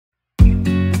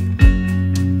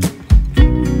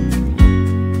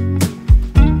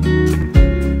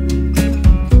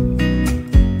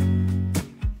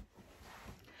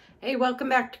welcome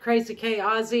back to Krazy K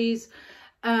Aussies.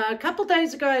 A couple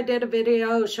days ago I did a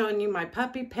video showing you my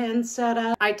puppy pen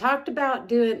setup. I talked about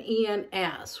doing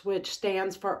ENS, which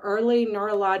stands for Early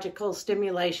Neurological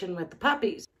Stimulation with the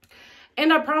puppies.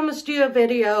 And I promised you a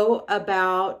video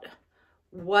about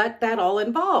what that all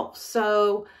involves.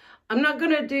 So I'm not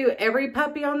going to do every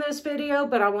puppy on this video,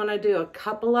 but I want to do a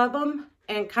couple of them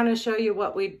and kind of show you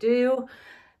what we do.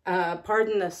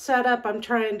 Pardon the setup. I'm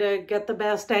trying to get the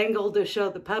best angle to show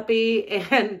the puppy,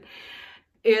 and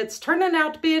it's turning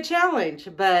out to be a challenge,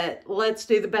 but let's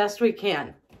do the best we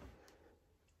can.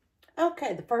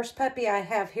 Okay, the first puppy I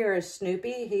have here is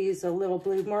Snoopy. He's a little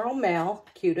blue merle male,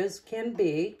 cute as can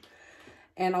be.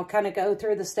 And I'll kind of go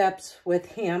through the steps with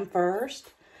him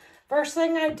first. First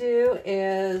thing I do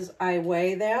is I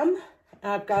weigh them.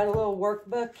 I've got a little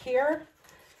workbook here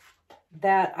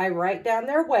that I write down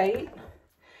their weight.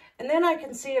 And then I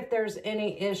can see if there's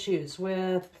any issues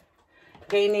with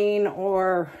gaining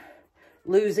or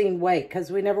losing weight, because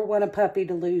we never want a puppy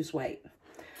to lose weight.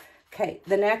 Okay,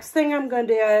 the next thing I'm going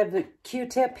to do, I have the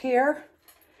Q-tip here,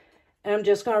 and I'm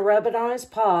just going to rub it on his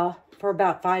paw for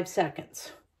about 5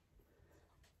 seconds.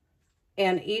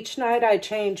 And each night I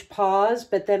change paws,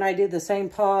 but then I do the same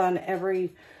paw on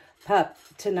every pup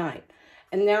tonight.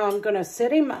 And now I'm going to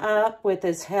sit him up with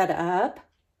his head up.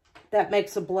 That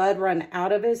makes the blood run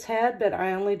out of his head, but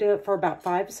I only do it for about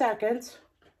 5 seconds.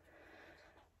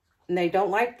 And they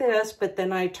don't like this, but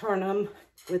then I turn them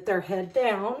with their head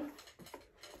down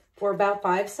for about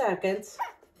 5 seconds.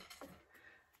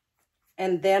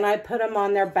 And then I put them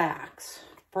on their backs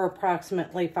for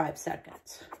approximately 5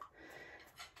 seconds.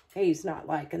 He's not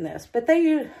liking this, but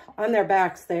on their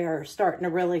backs, they are starting to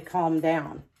really calm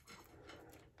down.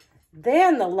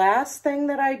 Then the last thing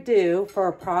that I do for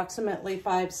approximately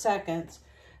 5 seconds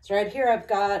is right here. I've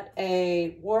got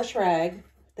a wash rag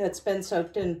that's been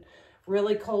soaked in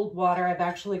really cold water. I've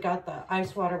actually got the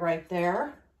ice water right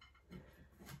there.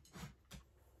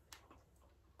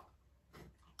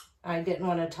 I didn't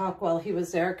want to talk while he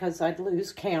was there because I'd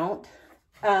lose count.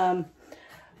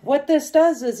 What this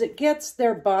does is it gets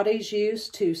their bodies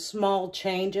used to small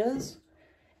changes,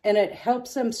 and it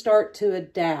helps them start to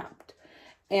adapt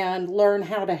and learn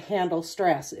how to handle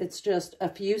stress. It's just a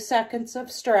few seconds of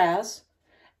stress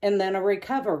and then a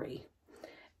recovery.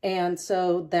 And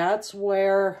so that's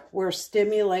where we're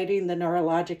stimulating the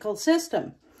neurological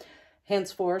system.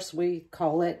 Henceforth, we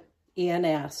call it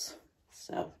ENS.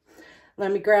 So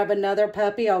let me grab another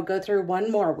puppy. I'll go through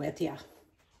one more with you.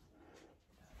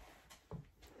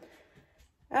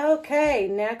 Okay,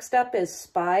 next up is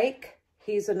Spike.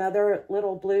 He's another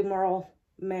little blue merle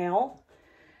male.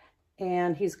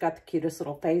 And he's got the cutest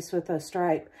little face with a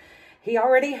stripe. He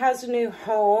already has a new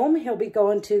home. He'll be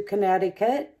going to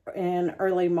Connecticut in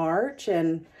early March,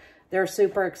 and they're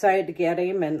super excited to get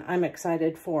him, and I'm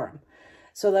excited for him.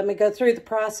 So let me go through the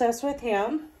process with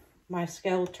him. My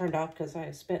scale turned off because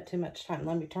I spent too much time.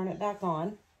 Let me turn it back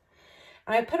on.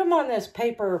 I put him on this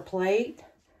paper plate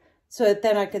so that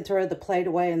then I can throw the plate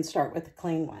away and start with a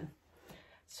clean one.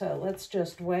 So let's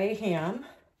just weigh him.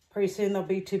 Pretty soon they'll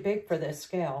be too big for this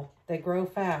scale. They grow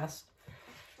fast.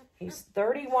 He's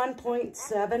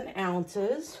 31.7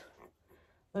 ounces.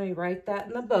 Let me write that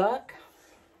in the book.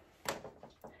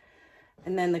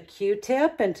 And then the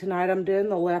Q-tip, and tonight I'm doing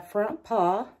the left front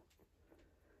paw.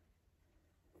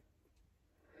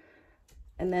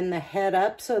 And then the head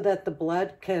up so that the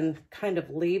blood can kind of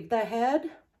leave the head.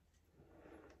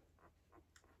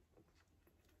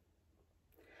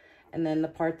 And then the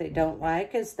part they don't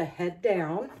like is the head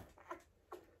down.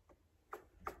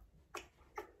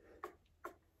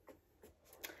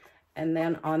 And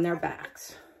then on their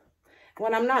backs.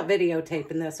 When I'm not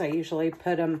videotaping this, I usually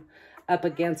put them up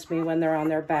against me when they're on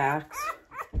their backs.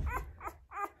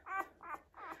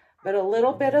 But a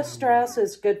little bit of stress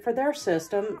is good for their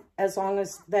system as long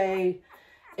as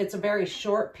it's a very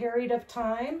short period of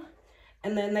time,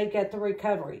 and then they get the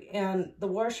recovery. And the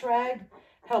wash rag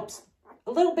helps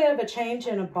a little bit of a change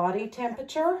in a body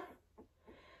temperature,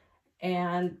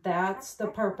 and that's the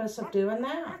purpose of doing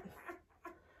that.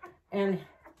 And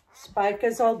Spike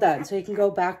is all done, so he can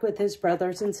go back with his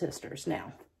brothers and sisters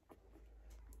now.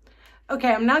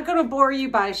 Okay, I'm not going to bore you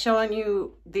by showing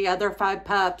you the other 5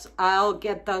 pups. I'll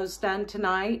get those done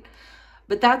tonight.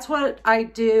 But that's what I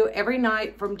do every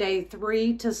night from day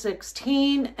 3 to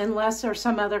 16, unless there's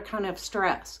some other kind of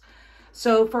stress.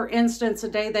 So for instance, the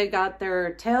day they got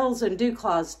their tails and dew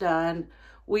claws done,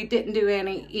 we didn't do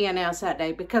any ENS that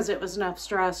day because it was enough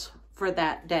stress for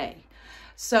that day.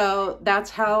 So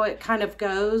that's how it kind of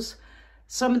goes.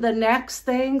 Some of the next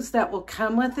things that will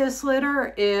come with this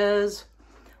litter is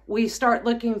we start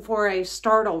looking for a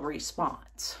startle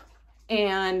response.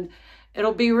 And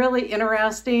it'll be really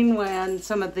interesting when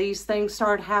some of these things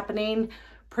start happening.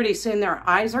 Pretty soon their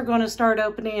eyes are going to start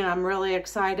opening, and I'm really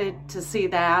excited to see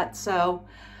that. So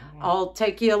I'll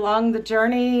take you along the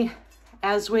journey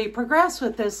as we progress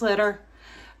with this litter.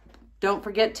 Don't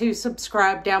forget to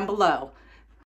subscribe down below.